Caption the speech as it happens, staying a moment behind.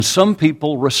Some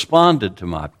people responded to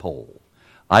my poll.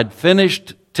 I'd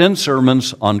finished 10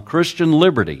 sermons on Christian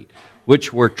liberty,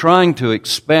 which were trying to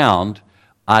expound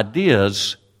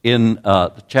ideas in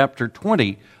chapter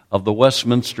 20 of the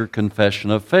Westminster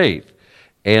Confession of Faith.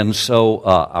 And so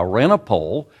I ran a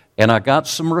poll, and I got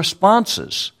some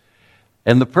responses.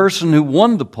 And the person who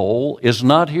won the poll is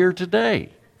not here today.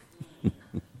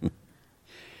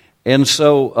 And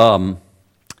so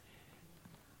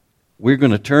we're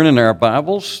going to turn in our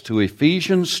Bibles to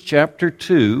Ephesians chapter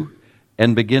 2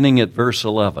 and beginning at verse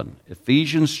 11.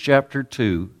 Ephesians chapter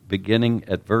 2, beginning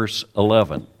at verse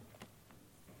 11.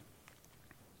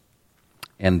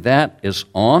 And that is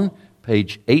on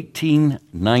page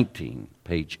 1819.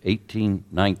 Page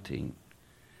 1819.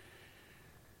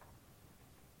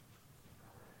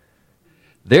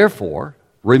 Therefore,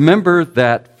 remember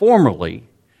that formerly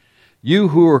you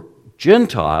who were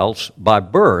Gentiles by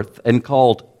birth and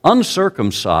called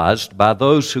uncircumcised by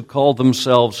those who call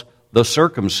themselves the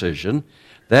circumcision,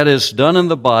 that is done in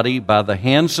the body by the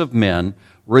hands of men,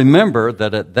 remember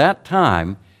that at that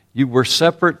time you were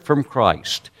separate from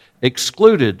Christ,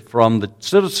 excluded from the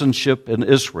citizenship in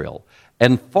Israel,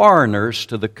 and foreigners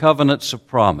to the covenants of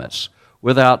promise,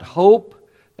 without hope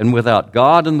and without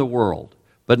God in the world.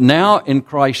 But now in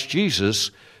Christ Jesus,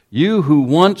 you who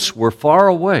once were far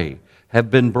away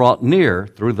have been brought near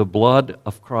through the blood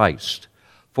of Christ.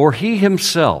 For he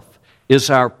himself is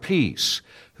our peace,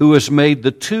 who has made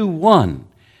the two one,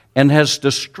 and has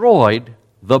destroyed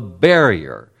the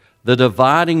barrier, the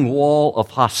dividing wall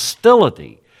of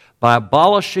hostility, by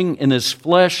abolishing in his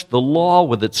flesh the law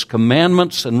with its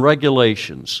commandments and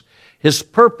regulations. His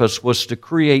purpose was to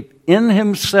create in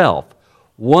himself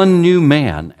one new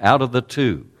man out of the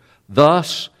two,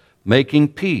 thus making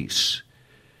peace.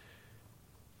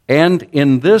 And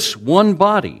in this one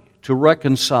body to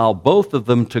reconcile both of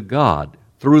them to God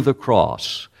through the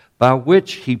cross, by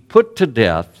which he put to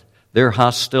death their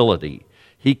hostility.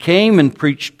 He came and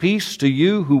preached peace to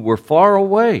you who were far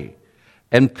away,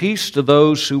 and peace to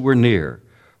those who were near.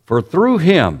 For through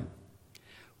him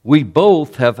we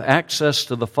both have access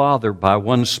to the Father by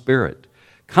one Spirit.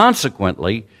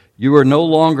 Consequently, you are no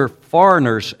longer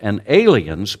foreigners and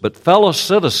aliens, but fellow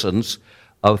citizens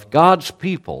of God's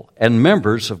people and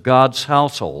members of God's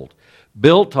household,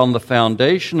 built on the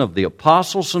foundation of the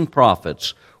apostles and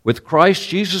prophets, with Christ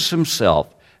Jesus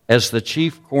himself as the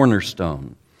chief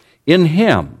cornerstone. In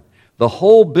him, the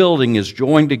whole building is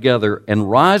joined together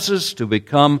and rises to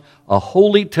become a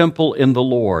holy temple in the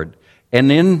Lord.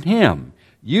 And in him,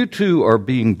 you two are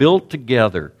being built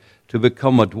together to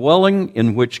become a dwelling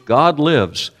in which God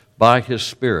lives by his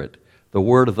Spirit. The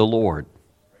word of the Lord.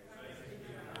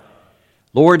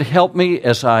 Lord, help me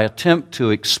as I attempt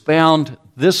to expound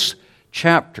this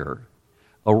chapter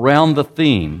around the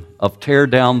theme of tear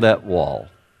down that wall.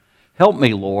 Help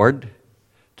me, Lord,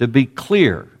 to be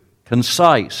clear,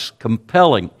 concise,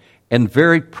 compelling, and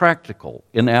very practical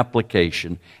in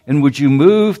application. And would you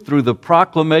move through the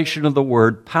proclamation of the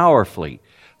word powerfully?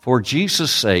 For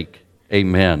Jesus' sake,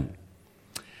 amen.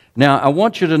 Now, I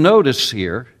want you to notice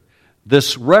here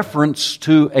this reference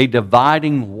to a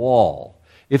dividing wall.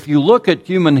 If you look at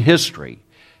human history,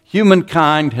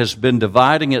 humankind has been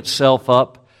dividing itself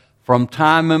up from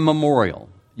time immemorial.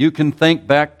 You can think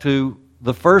back to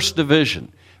the first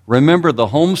division. Remember the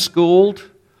homeschooled,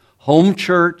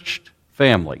 home-churched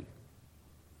family.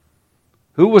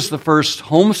 Who was the first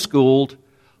homeschooled,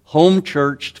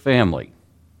 home-churched family?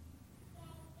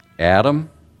 Adam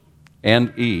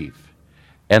and Eve.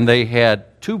 And they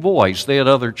had two boys. They had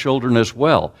other children as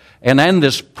well. And in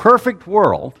this perfect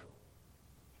world,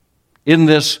 in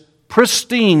this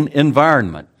pristine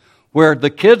environment, where the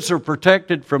kids are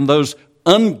protected from those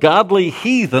ungodly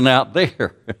heathen out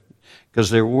there, because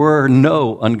there were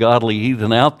no ungodly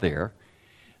heathen out there,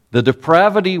 the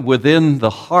depravity within the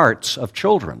hearts of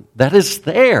children that is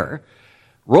there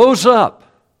rose up,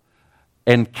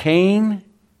 and Cain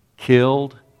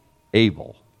killed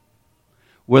Abel.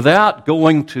 Without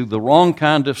going to the wrong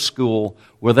kind of school,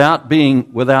 without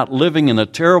living in a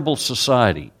terrible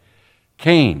society,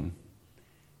 Cain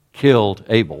killed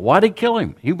Abel. Why did he kill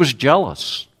him? He was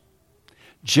jealous.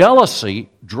 Jealousy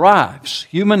drives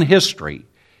human history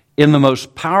in the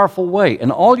most powerful way.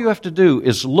 And all you have to do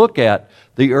is look at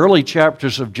the early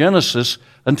chapters of Genesis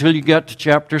until you get to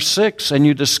chapter 6, and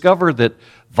you discover that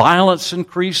violence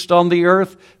increased on the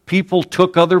earth. People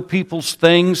took other people's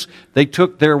things. They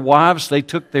took their wives. They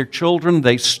took their children.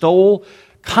 They stole.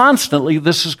 Constantly,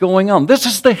 this is going on. This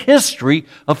is the history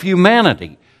of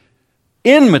humanity.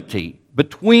 Enmity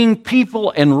between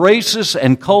people and races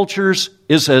and cultures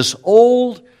is as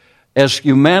old as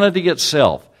humanity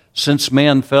itself. since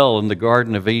man fell in the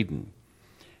Garden of Eden.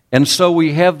 And so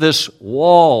we have this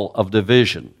wall of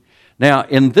division. Now,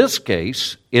 in this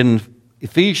case, in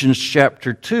Ephesians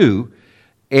chapter 2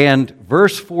 and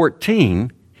verse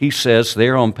 14, he says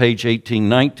there on page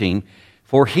 1819,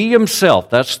 "For he himself,"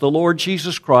 that's the Lord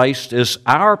Jesus Christ, "is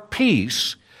our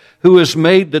peace, who has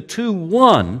made the two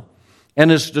one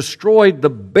and has destroyed the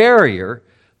barrier,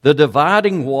 the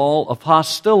dividing wall of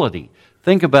hostility."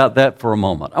 Think about that for a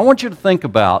moment. I want you to think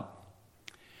about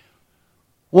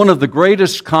one of the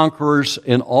greatest conquerors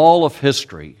in all of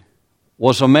history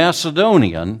was a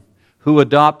Macedonian who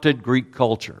adopted Greek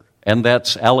culture, and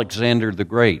that's Alexander the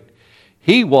Great.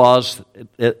 He was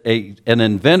an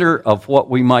inventor of what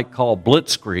we might call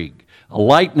blitzkrieg, a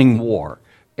lightning war,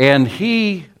 and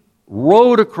he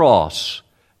rode across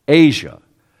Asia,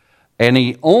 and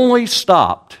he only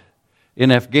stopped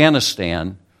in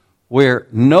Afghanistan, where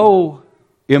no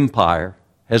empire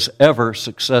has ever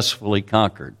successfully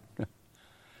conquered.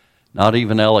 Not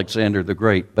even Alexander the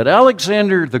Great. But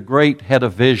Alexander the Great had a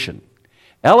vision.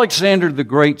 Alexander the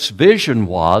Great's vision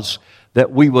was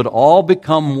that we would all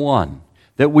become one,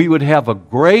 that we would have a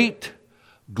great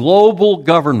global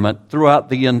government throughout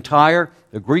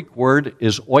the Greek word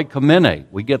is oikomene.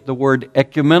 We get the word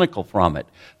ecumenical from it.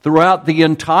 Throughout the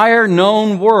entire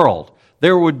known world,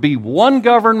 there would be one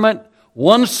government,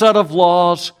 one set of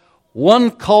laws,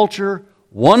 one culture,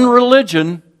 one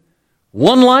religion,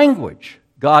 one language.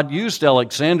 God used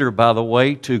Alexander, by the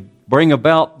way, to bring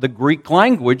about the Greek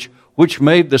language, which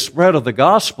made the spread of the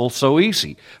gospel so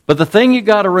easy. But the thing you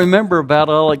got to remember about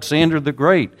Alexander the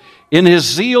Great, in his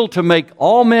zeal to make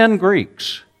all men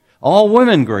Greeks, all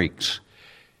women Greeks,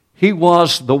 he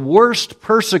was the worst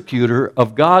persecutor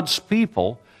of God's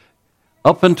people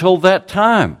up until that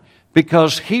time,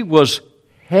 because he was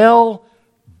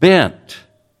hell-bent,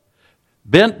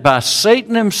 bent by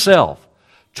Satan himself,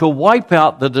 to wipe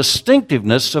out the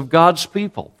distinctiveness of God's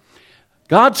people.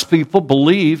 God's people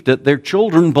believed that their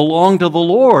children belonged to the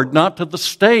Lord, not to the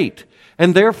state,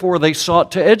 and therefore they sought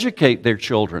to educate their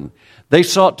children. They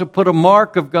sought to put a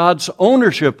mark of God's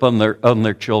ownership on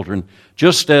their children,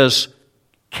 just as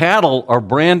cattle are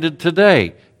branded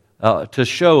today to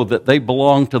show that they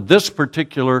belong to this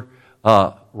particular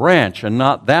ranch and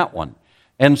not that one.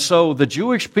 And so the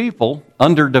Jewish people,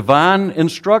 under divine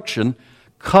instruction,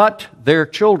 cut their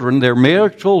children, their male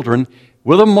children,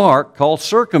 with a mark called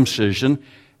circumcision,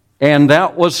 and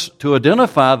that was to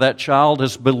identify that child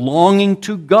as belonging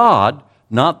to God,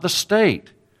 not the state.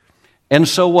 And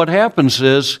so what happens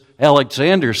is,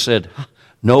 Alexander said,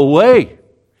 "No way,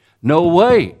 no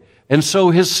way." And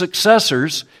so his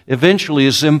successors, eventually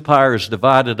his empire is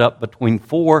divided up between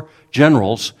four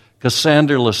generals,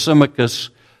 Cassander, Lysimachus,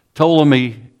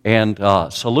 Ptolemy, and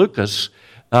Seleucus.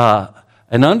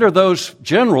 And under those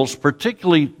generals,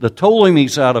 particularly the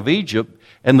Ptolemies out of Egypt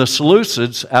and the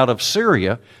Seleucids out of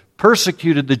Syria,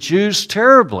 persecuted the Jews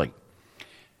terribly.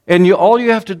 And all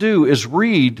you have to do is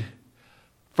read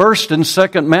 1st and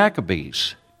 2nd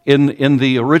Maccabees in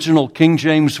the original King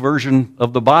James Version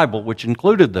of the Bible, which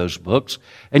included those books,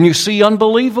 and you see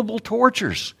unbelievable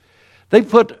tortures. They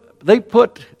put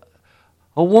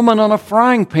a woman on a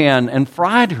frying pan and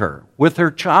fried her with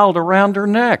her child around her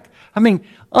neck. I mean,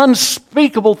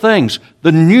 unspeakable things.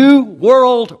 The new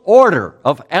world order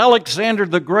of Alexander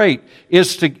the Great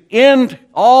is to end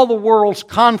all the world's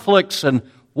conflicts and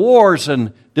wars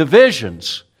and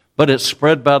divisions, but it's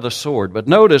spread by the sword. But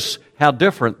notice how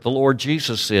different the Lord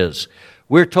Jesus is.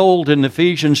 We're told in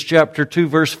Ephesians chapter 2,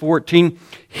 verse 14,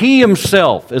 "He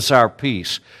himself is our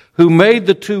peace, who made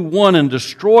the two one and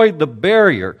destroyed the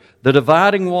barrier, the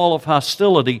dividing wall of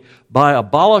hostility, by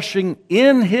abolishing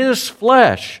in his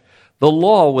flesh the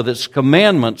law with its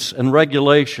commandments and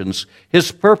regulations."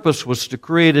 His purpose was to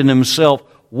create in himself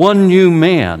one new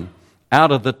man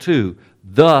out of the two,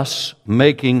 thus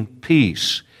making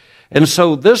peace. And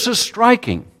so this is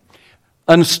striking.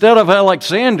 Instead of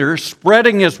Alexander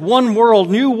spreading his one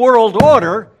world, new world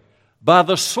order by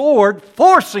the sword,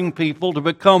 forcing people to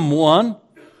become one,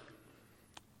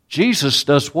 Jesus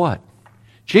does what?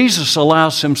 Jesus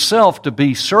allows himself to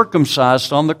be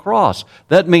circumcised on the cross.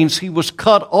 That means he was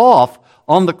cut off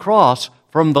on the cross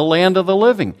from the land of the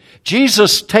living.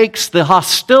 Jesus takes the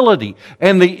hostility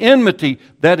and the enmity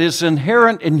that is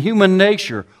inherent in human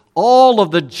nature, all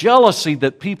of the jealousy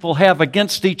that people have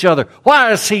against each other. Why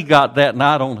has he got that and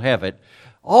I don't have it?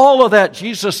 All of that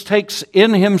Jesus takes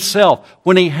in himself.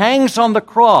 When he hangs on the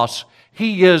cross,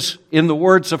 he is, in the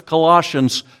words of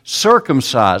Colossians,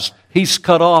 circumcised. He's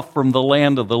cut off from the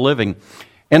land of the living.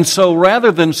 And so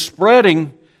rather than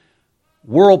spreading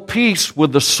world peace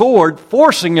with the sword,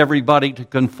 forcing everybody to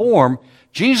conform,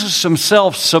 Jesus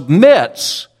himself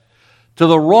submits to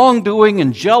the wrongdoing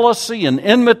and jealousy and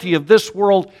enmity of this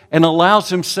world and allows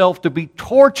himself to be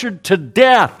tortured to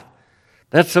death.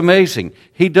 That's amazing.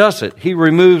 He does it. He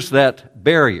removes that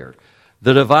barrier,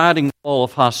 the dividing wall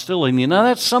of hostility. Now,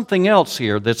 that's something else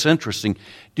here that's interesting.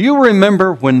 Do you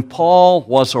remember when Paul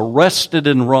was arrested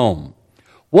in Rome?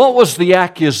 What was the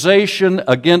accusation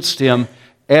against him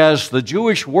as the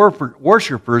Jewish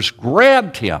worshipers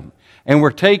grabbed him and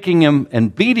were taking him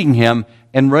and beating him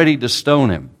and ready to stone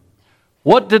him?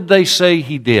 What did they say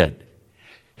he did?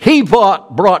 He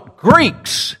brought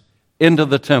Greeks into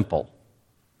the temple.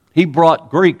 He brought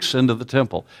Greeks into the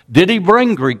temple. Did he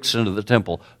bring Greeks into the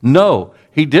temple? No.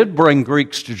 He did bring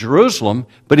Greeks to Jerusalem,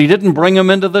 but he didn't bring them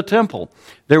into the temple.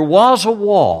 There was a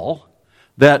wall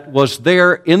that was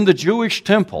there in the Jewish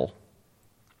temple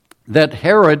that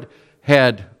Herod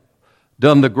had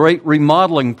done the great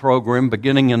remodeling program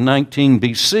beginning in 19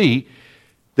 BC.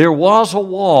 There was a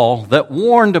wall that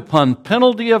warned upon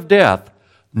penalty of death,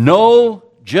 no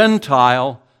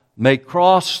Gentile may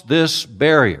cross this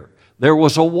barrier. There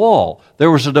was a wall. There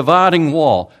was a dividing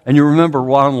wall. And you remember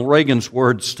Ronald Reagan's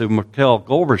words to Mikhail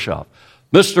Gorbachev.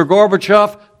 Mr.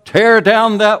 Gorbachev, tear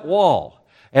down that wall.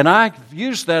 And I've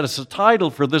used that as a title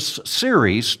for this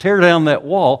series, Tear Down That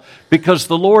Wall, because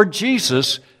the Lord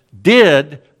Jesus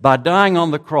did, by dying on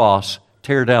the cross,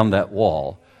 tear down that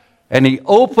wall. And he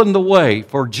opened the way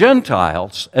for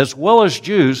Gentiles as well as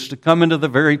Jews to come into the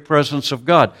very presence of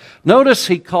God. Notice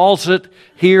he calls it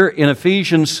here in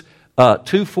Ephesians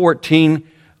 2:14,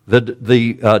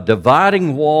 the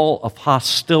dividing wall of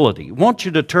hostility. I want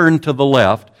you to turn to the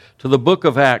left, to the book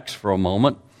of Acts for a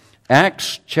moment.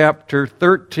 Acts chapter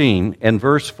 13 and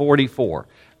verse 44.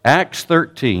 Acts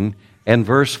 13 and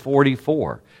verse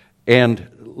 44.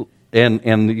 And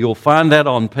you'll find that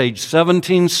on page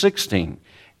 1716.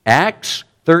 Acts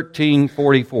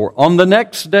 13:44. On the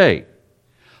next day,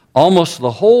 almost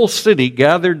the whole city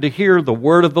gathered to hear the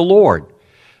word of the Lord.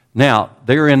 Now,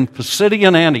 they're in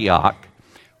Pisidian Antioch,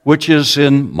 which is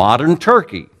in modern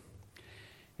Turkey.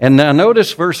 And now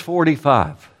notice verse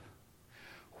 45.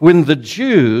 When the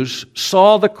Jews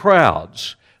saw the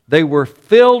crowds, they were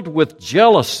filled with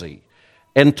jealousy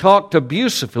and talked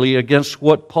abusively against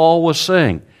what Paul was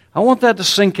saying. I want that to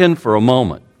sink in for a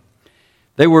moment.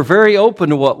 They were very open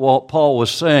to what Paul was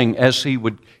saying as he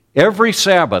would, every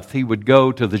Sabbath, he would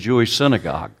go to the Jewish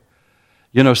synagogue.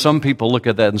 You know, some people look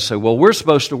at that and say, well, we're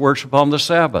supposed to worship on the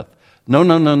Sabbath.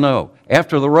 No.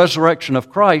 After the resurrection of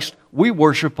Christ, we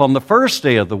worship on the first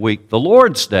day of the week, the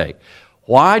Lord's Day.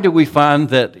 Why do we find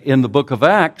that in the book of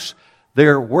Acts,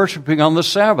 they're worshiping on the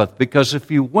Sabbath? Because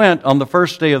if you went on the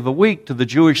first day of the week to the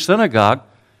Jewish synagogue,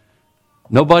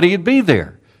 nobody would be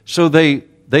there. So they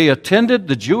attended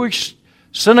the Jewish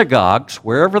synagogues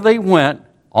wherever they went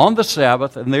on the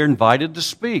Sabbath, and they're invited to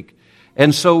speak.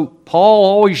 And so Paul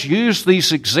always used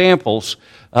these examples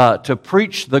to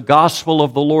preach the gospel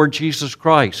of the Lord Jesus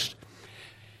Christ.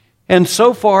 And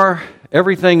so far,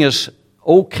 everything is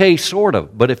okay, sort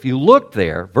of. But if you look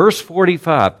there, verse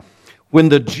 45, when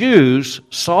the Jews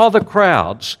saw the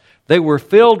crowds, they were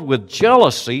filled with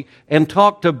jealousy and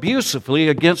talked abusively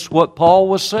against what Paul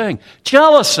was saying.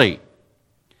 Jealousy.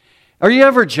 Are you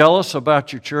ever jealous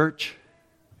about your church?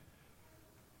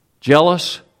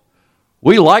 Jealous?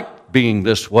 We like being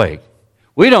this way.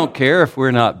 We don't care if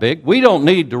we're not big. We don't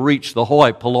need to reach the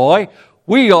hoi polloi.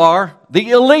 We are the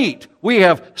elite. We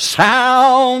have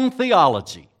sound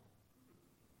theology.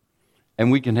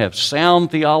 And we can have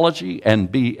sound theology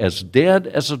and be as dead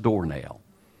as a doornail.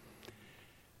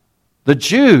 The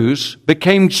Jews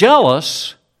became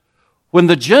jealous when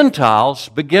the Gentiles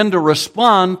began to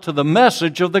respond to the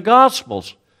message of the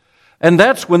Gospels. And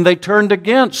that's when they turned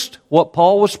against what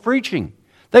Paul was preaching.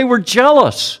 They were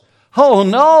jealous. Oh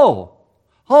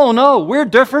no, we're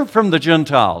different from the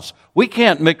Gentiles. We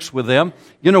can't mix with them.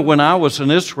 You know, when I was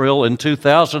in Israel in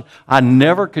 2000, I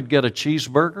never could get a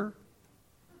cheeseburger.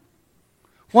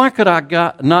 Why could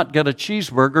I not get a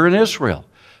cheeseburger in Israel?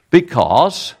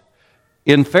 Because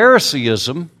in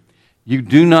Phariseeism, you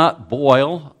do not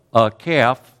boil a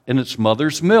calf in its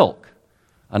mother's milk.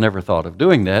 I never thought of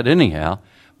doing that anyhow.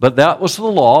 But that was the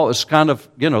law. It was kind of,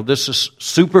 this is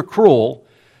super cruel.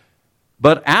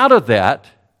 But out of that,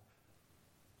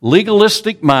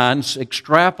 legalistic minds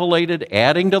extrapolated,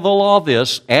 adding to the law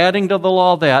this, adding to the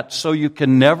law that, so you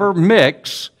can never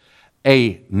mix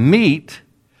a meat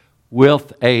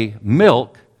with a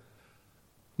milk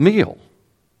meal.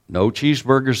 No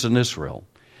cheeseburgers in Israel.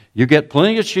 You get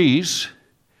plenty of cheese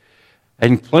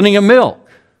and plenty of milk,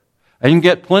 and you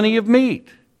get plenty of meat,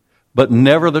 but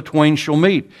never the twain shall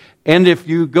meet. And if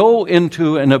you go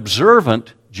into an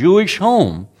observant Jewish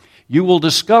home, you will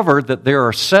discover that there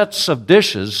are sets of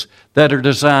dishes that are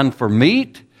designed for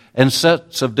meat and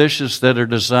sets of dishes that are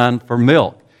designed for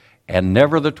milk, and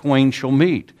never the twain shall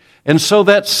meet. And so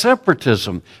that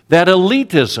separatism, that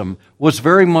elitism was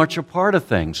very much a part of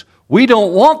things. We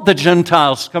don't want the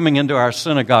Gentiles coming into our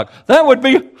synagogue. That would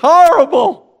be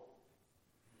horrible.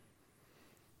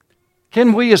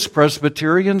 Can we as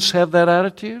Presbyterians have that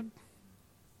attitude?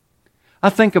 I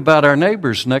think about our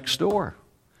neighbors next door.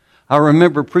 I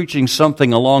remember preaching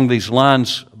something along these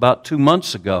lines about 2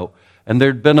 months ago, and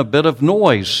there'd been a bit of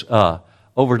noise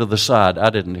over to the side. I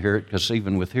didn't hear it because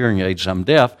even with hearing aids, I'm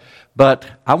deaf. But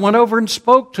I went over and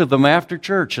spoke to them after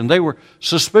church, and they were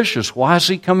suspicious. Why is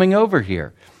he coming over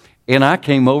here? And I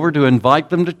came over to invite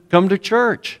them to come to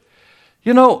church.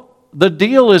 You know, the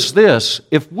deal is this.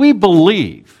 If we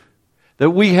believe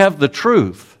that we have the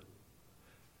truth,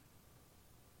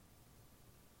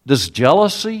 does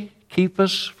jealousy keep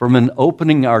us from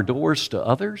opening our doors to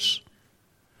others?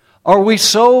 Are we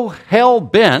so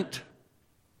hell-bent,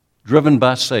 driven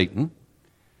by Satan,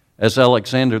 as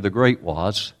Alexander the Great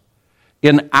was,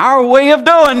 in our way of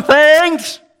doing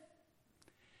things,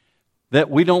 that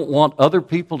we don't want other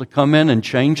people to come in and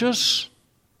change us?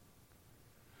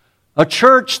 A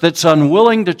church that's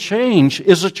unwilling to change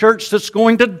is a church that's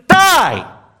going to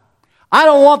die. I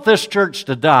don't want this church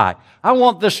to die. I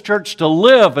want this church to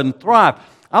live and thrive.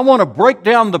 I want to break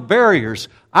down the barriers.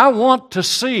 I want to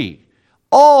see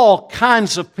all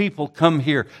kinds of people come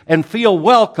here and feel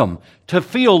welcome, to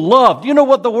feel loved. You know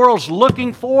what the world's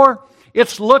looking for?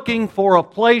 It's looking for a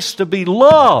place to be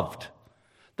loved.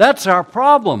 That's our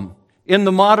problem in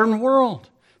the modern world.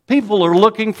 People are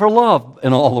looking for love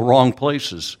in all the wrong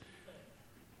places.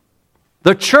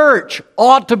 The church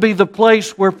ought to be the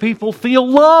place where people feel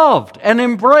loved and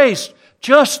embraced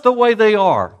just the way they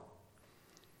are.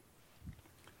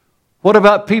 What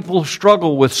about people who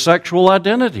struggle with sexual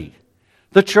identity?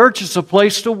 The church is a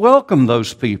place to welcome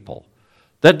those people.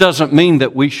 That doesn't mean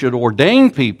that we should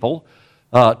ordain people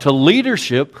to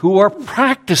leadership who are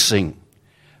practicing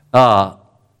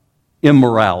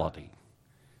immorality.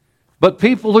 But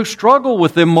people who struggle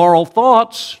with immoral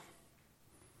thoughts,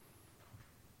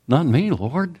 not me,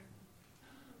 Lord.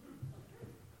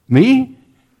 Me?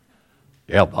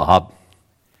 Yeah, Bob.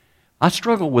 I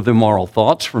struggle with immoral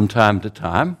thoughts from time to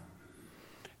time.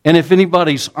 And if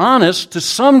anybody's honest, to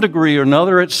some degree or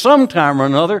another, at some time or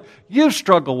another, you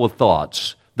struggle with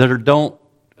thoughts that don't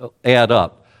add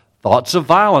up. Thoughts of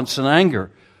violence and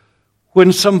anger.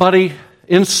 When somebody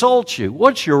insults you,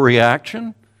 what's your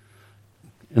reaction?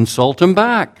 Insult them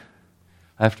back.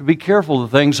 I have to be careful of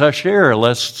the things I share,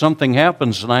 lest something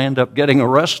happens and I end up getting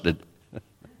arrested.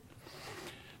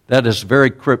 That is very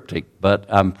cryptic, but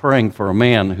I'm praying for a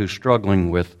man who's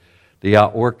struggling with the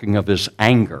outworking of his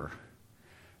anger.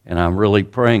 And I'm really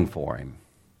praying for him.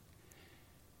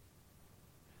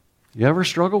 You ever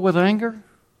struggle with anger?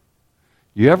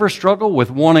 You ever struggle with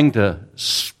wanting to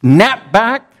snap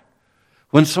back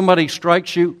when somebody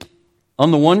strikes you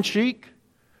on the one cheek?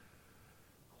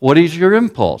 What is your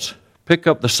impulse? Pick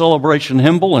up the celebration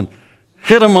hymnal and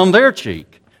hit them on their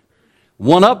cheek.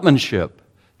 One-upmanship,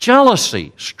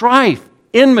 jealousy, strife,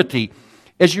 enmity.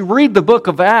 As you read the book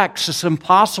of Acts, it's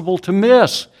impossible to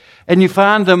miss. And you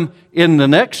find them in the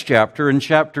next chapter, in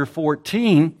chapter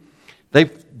 14.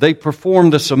 They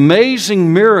perform this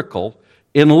amazing miracle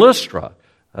in Lystra.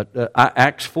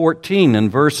 Acts 14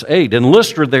 and verse 8. In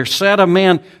Lystra there sat a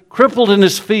man crippled in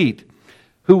his feet,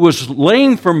 who was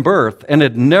lame from birth and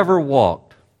had never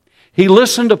walked. He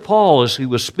listened to Paul as he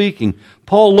was speaking.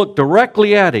 Paul looked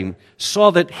directly at him,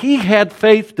 saw that he had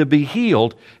faith to be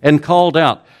healed, and called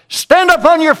out, "Stand up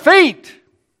on your feet!"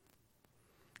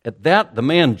 At that, the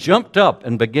man jumped up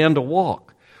and began to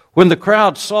walk. When the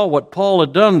crowd saw what Paul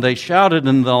had done, they shouted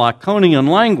in the Lycaonian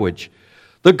language,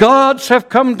 "The gods have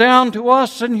come down to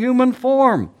us in human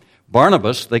form."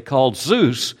 Barnabas they called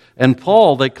Zeus, and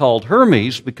Paul they called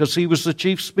Hermes because he was the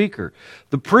chief speaker.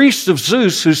 The priests of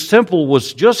Zeus, whose temple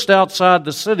was just outside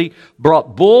the city,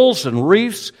 brought bulls and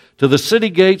wreaths to the city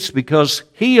gates because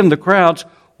he and the crowds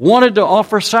wanted to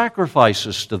offer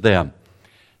sacrifices to them.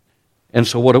 And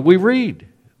so what do we read?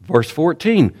 Verse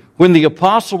 14, when the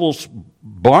apostles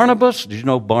Barnabas, did you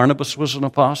know Barnabas was an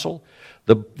apostle?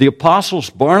 The apostles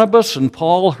Barnabas and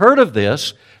Paul heard of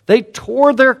this. They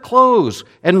tore their clothes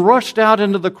and rushed out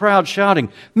into the crowd shouting,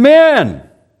 "Men,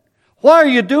 why are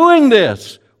you doing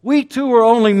this? We too are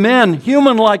only men,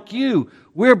 human like you.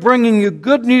 We're bringing you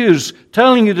good news,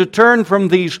 telling you to turn from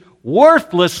these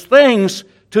worthless things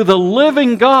to the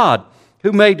living God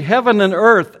who made heaven and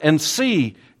earth and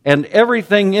sea and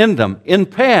everything in them. In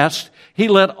past, He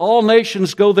let all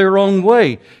nations go their own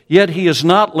way, yet He has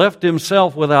not left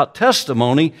Himself without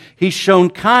testimony. He's shown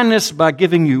kindness by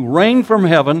giving you rain from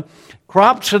heaven,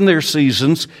 crops in their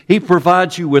seasons. He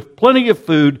provides you with plenty of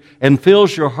food and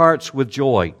fills your hearts with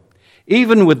joy.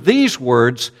 Even with these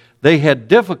words, they had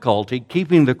difficulty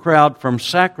keeping the crowd from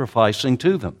sacrificing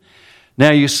to them.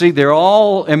 Now you see, they're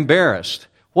all embarrassed.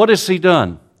 What has He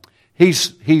done?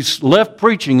 He's left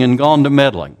preaching and gone to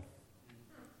meddling.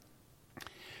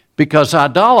 Because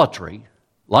idolatry,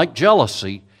 like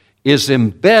jealousy, is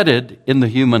embedded in the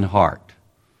human heart.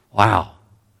 Wow.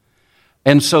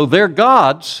 And so their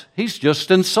gods, He's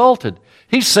just insulted.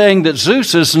 He's saying that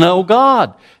Zeus is no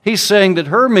god. He's saying that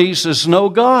Hermes is no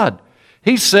god.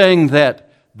 He's saying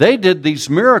that they did these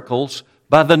miracles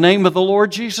by the name of the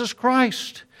Lord Jesus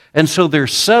Christ. And so they're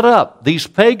set up, these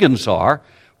pagans are,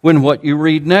 when what you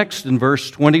read next in verse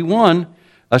 21,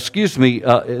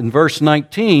 in verse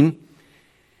 19,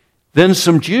 then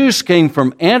some Jews came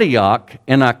from Antioch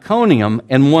and Iconium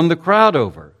and won the crowd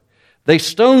over. They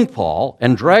stoned Paul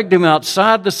and dragged him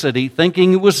outside the city,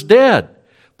 thinking he was dead.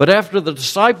 But after the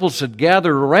disciples had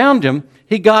gathered around him,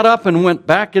 he got up and went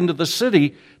back into the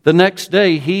city. The next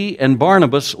day, he and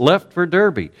Barnabas left for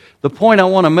Derbe. The point I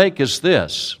want to make is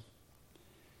this.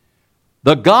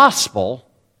 The gospel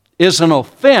is an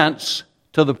offense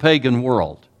to the pagan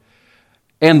world.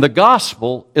 And the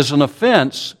gospel is an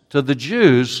offense to the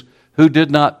Jews who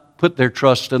did not put their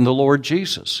trust in the Lord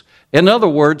Jesus. In other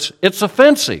words, it's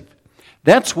offensive.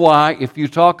 That's why if you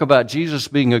talk about Jesus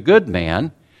being a good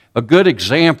man, a good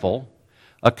example,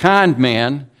 a kind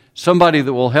man, somebody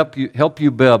that will help you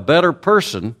be a better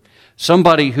person,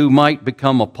 somebody who might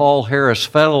become a Paul Harris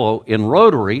Fellow in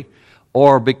Rotary,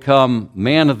 or become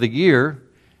Man of the Year,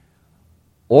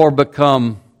 or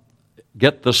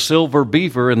get the Silver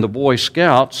Beaver in the Boy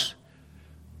Scouts,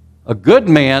 a good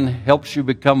man helps you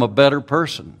become a better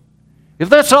person. If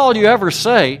that's all you ever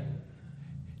say,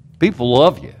 people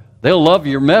love you. They'll love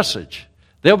your message.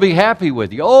 They'll be happy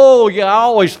with you. Oh, yeah, I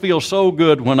always feel so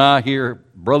good when I hear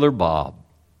Brother Bob.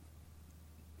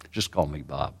 Just call me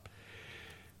Bob.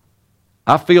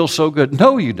 I feel so good.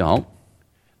 No, you don't.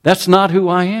 That's not who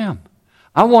I am.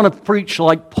 I want to preach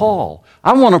like Paul.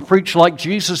 I want to preach like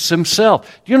Jesus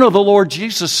Himself. Do you know the Lord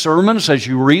Jesus' sermons, as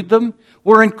you read them,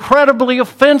 were incredibly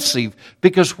offensive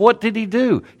because what did He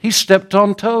do? He stepped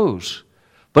on toes.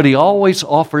 But He always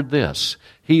offered this.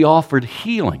 He offered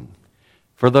healing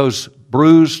for those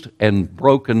bruised and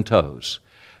broken toes.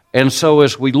 And so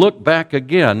as we look back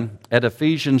again at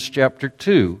Ephesians chapter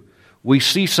 2, we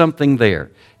see something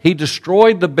there. He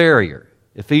destroyed the barrier,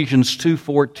 Ephesians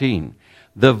 2:14,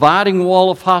 the dividing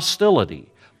wall of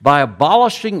hostility, by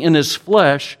abolishing in His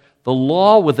flesh the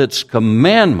law with its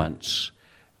commandments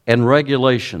and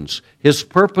regulations. His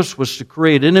purpose was to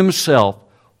create in Himself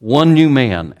one new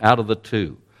man out of the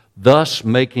two, thus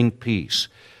making peace.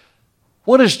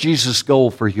 What is Jesus'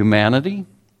 goal for humanity?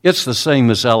 It's the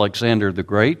same as Alexander the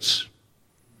Great's.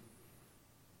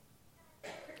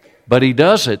 But He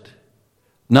does it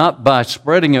not by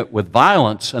spreading it with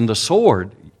violence and the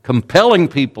sword, compelling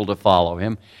people to follow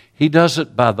Him. He does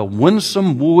it by the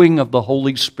winsome wooing of the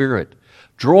Holy Spirit,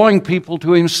 drawing people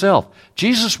to Himself.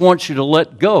 Jesus wants you to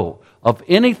let go of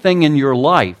anything in your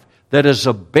life that is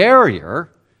a barrier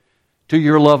to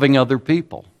your loving other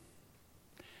people.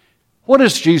 What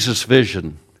is Jesus'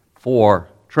 vision for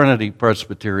Trinity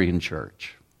Presbyterian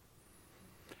Church?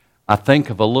 I think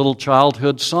of a little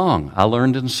childhood song I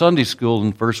learned in Sunday school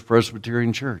in First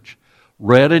Presbyterian Church.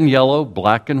 Red and yellow,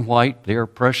 black and white, they are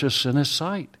precious in His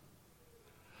sight.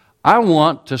 I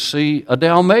want to see a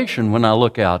Dalmatian when I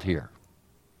look out here.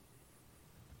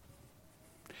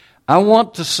 I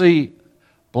want to see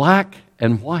black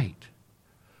and white.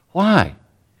 Why?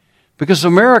 Because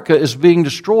America is being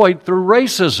destroyed through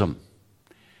racism.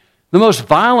 The most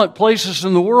violent places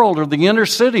in the world are the inner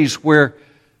cities where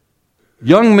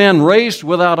young men raised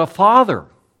without a father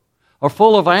are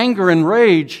full of anger and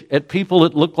rage at people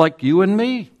that look like you and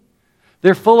me.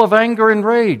 They're full of anger and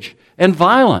rage and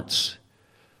violence.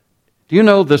 Do you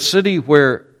know the city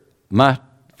where my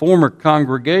former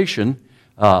congregation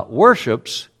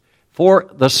worships, for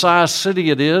the size city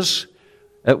it is,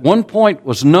 at one point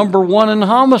was number one in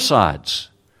homicides?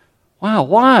 Wow,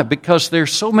 why? Because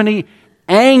there's so many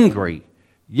angry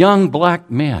young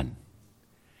black men.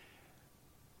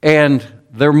 And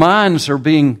their minds are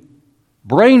being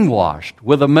brainwashed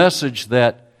with a message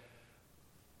that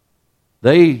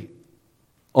they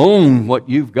own what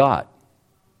you've got.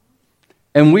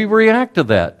 And we react to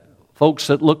that. Folks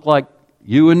that look like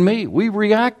you and me, we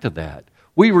react to that.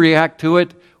 We react to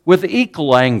it with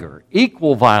equal anger,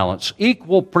 equal violence,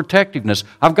 equal protectiveness.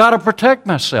 I've got to protect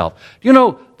myself. You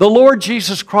know, the Lord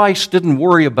Jesus Christ didn't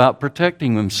worry about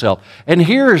protecting himself. And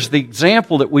here's the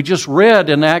example that we just read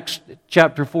in Acts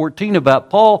chapter 14 about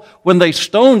Paul. When they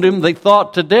stoned him, they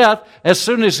thought to death. As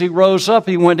soon as he rose up,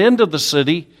 he went into the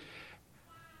city,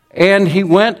 and he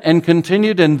went and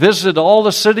continued and visited all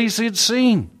the cities he had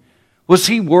seen. Was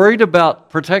he worried about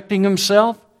protecting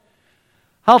himself?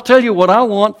 I'll tell you what I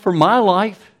want for my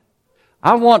life.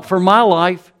 I want for my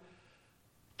life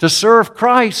to serve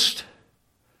Christ.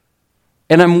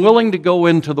 And I'm willing to go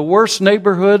into the worst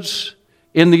neighborhoods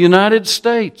in the United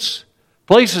States,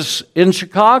 places in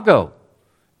Chicago,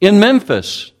 in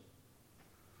Memphis,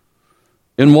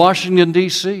 in Washington,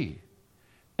 D.C.,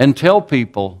 and tell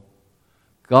people,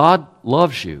 God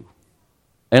loves you,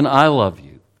 and I love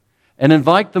you, and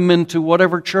invite them into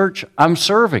whatever church I'm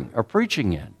serving or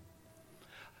preaching in.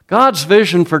 God's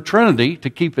vision for Trinity, to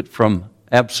keep it from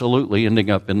absolutely ending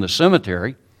up in the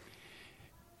cemetery,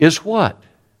 is what?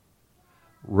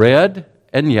 Red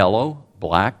and yellow,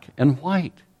 black and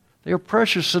white. They are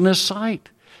precious in His sight.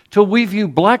 Till we view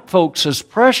black folks as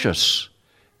precious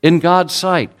in God's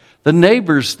sight, the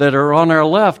neighbors that are on our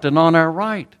left and on our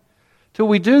right. Till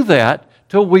we do that,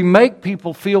 till we make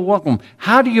people feel welcome.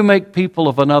 How do you make people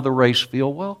of another race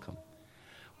feel welcome?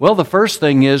 Well, the first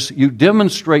thing is you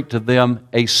demonstrate to them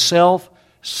a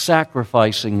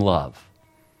self-sacrificing love.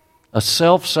 A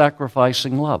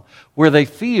self-sacrificing love, where they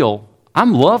feel,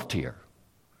 I'm loved here.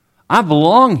 I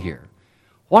belong here.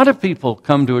 Why do people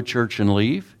come to a church and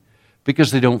leave?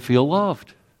 Because they don't feel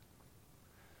loved.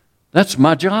 That's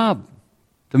my job,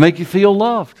 to make you feel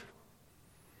loved.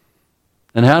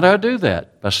 And how do I do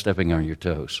that? By stepping on your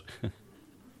toes.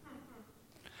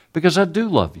 Because I do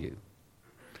love you.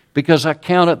 Because I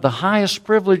count it the highest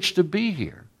privilege to be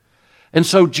here. And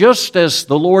so just as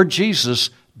the Lord Jesus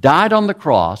died on the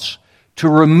cross to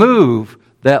remove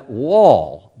that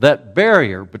wall, that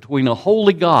barrier between a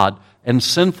holy God and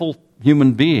sinful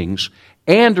human beings,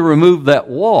 and to remove that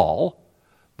wall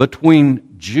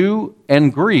between Jew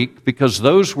and Greek, because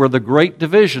those were the great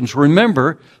divisions.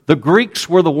 Remember, the Greeks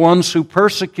were the ones who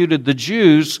persecuted the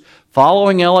Jews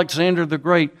following Alexander the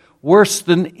Great, worse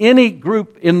than any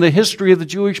group in the history of the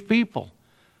Jewish people.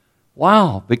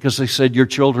 Wow, because they said, your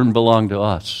children belong to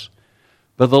us.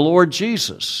 But the Lord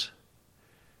Jesus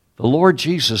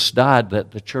died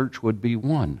that the church would be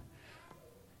one.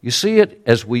 You see it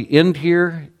as we end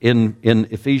here in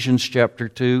Ephesians chapter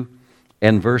 2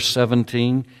 and verse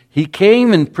 17. He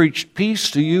came and preached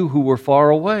peace to you who were far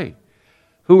away.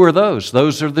 Who are those?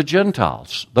 Those are the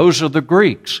Gentiles. Those are the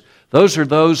Greeks. Those are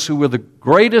those who were the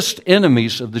greatest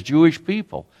enemies of the Jewish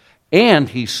people. And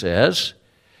he says,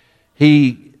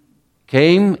 he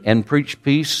came and preached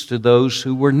peace to those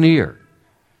who were near.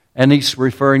 And he's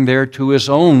referring there to his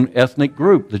own ethnic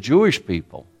group, the Jewish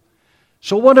people.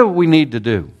 So what do we need to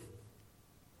do?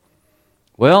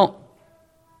 Well,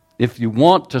 if you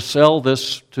want to sell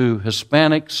this to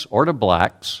Hispanics or to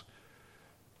blacks,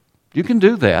 you can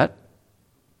do that.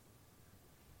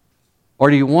 Or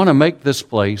do you want to make this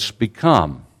place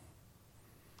become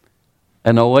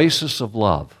an oasis of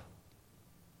love,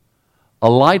 a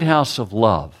lighthouse of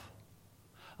love,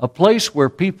 a place where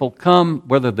people come,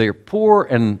 whether they're poor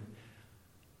and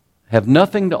have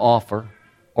nothing to offer,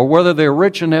 or whether they're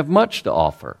rich and have much to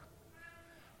offer,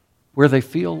 where they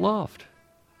feel loved?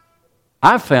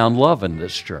 I found love in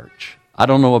this church. I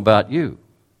don't know about you,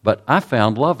 but I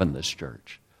found love in this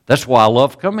church. That's why I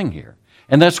love coming here,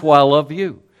 and that's why I love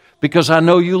you. Because I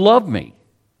know you love me.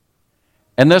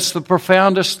 And that's the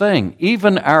profoundest thing.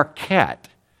 Even our cat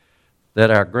that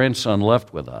our grandson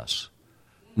left with us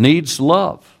needs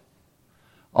love.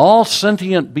 All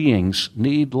sentient beings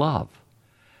need love.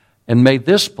 And may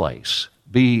this place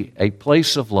be a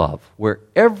place of love where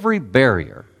every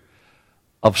barrier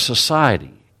of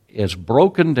society is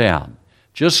broken down,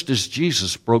 just as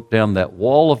Jesus broke down that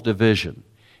wall of division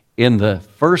in the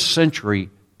first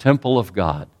century temple of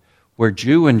God, where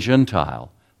Jew and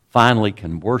Gentile finally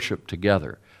can worship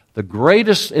together. The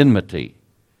greatest enmity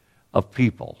of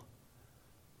people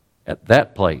at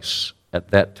that place, at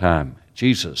that time,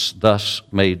 Jesus thus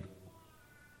made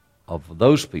of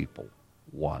those people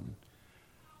one.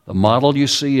 The model you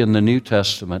see in the New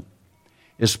Testament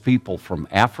is people from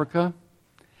Africa,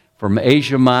 from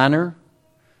Asia Minor,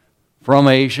 from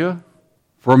Asia,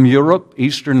 from Europe,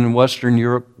 Eastern and Western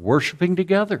Europe, worshiping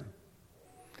together.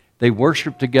 They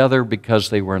worshiped together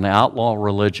because they were an outlaw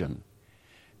religion.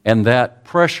 And that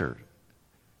pressure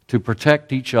to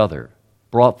protect each other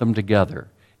brought them together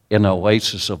in an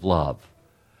oasis of love,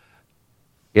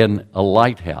 in a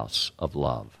lighthouse of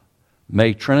love.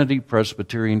 May Trinity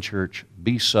Presbyterian Church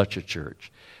be such a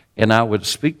church. And I would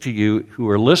speak to you who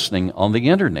are listening on the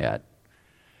internet.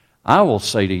 I will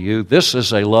say to you, this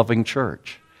is a loving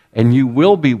church. And you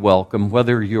will be welcome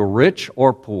whether you're rich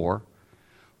or poor,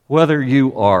 whether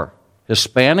you are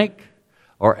Hispanic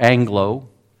or Anglo,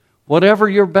 whatever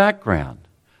your background.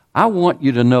 I want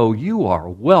you to know you are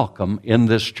welcome in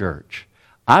this church.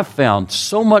 I've found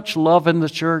so much love in the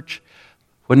church.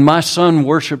 When my son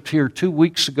worshiped here 2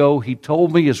 weeks ago, he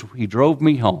told me as he drove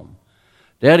me home,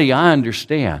 Daddy, I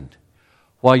understand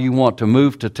why you want to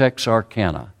move to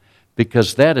Texarkana,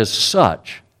 because that is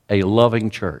such a loving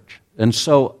church. And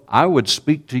so I would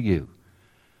speak to you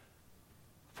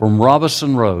from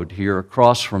Robinson Road here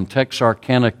across from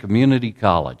Texarkana Community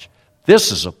College.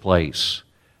 This is a place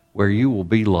where you will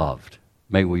be loved.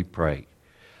 May we pray.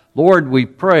 Lord, we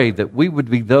pray that we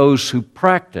would be those who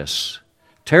practice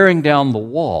tearing down the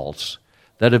walls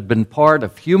that have been part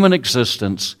of human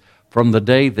existence from the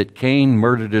day that Cain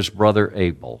murdered his brother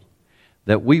Abel,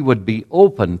 that we would be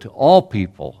open to all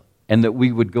people and that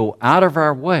we would go out of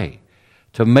our way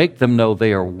to make them know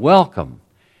they are welcome,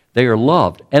 they are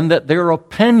loved, and that their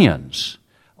opinions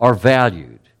are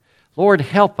valued. Lord,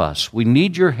 help us. We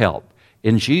need your help.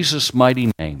 In Jesus'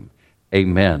 mighty name,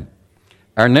 amen.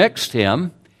 Our next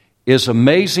hymn is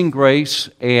Amazing Grace,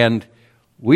 and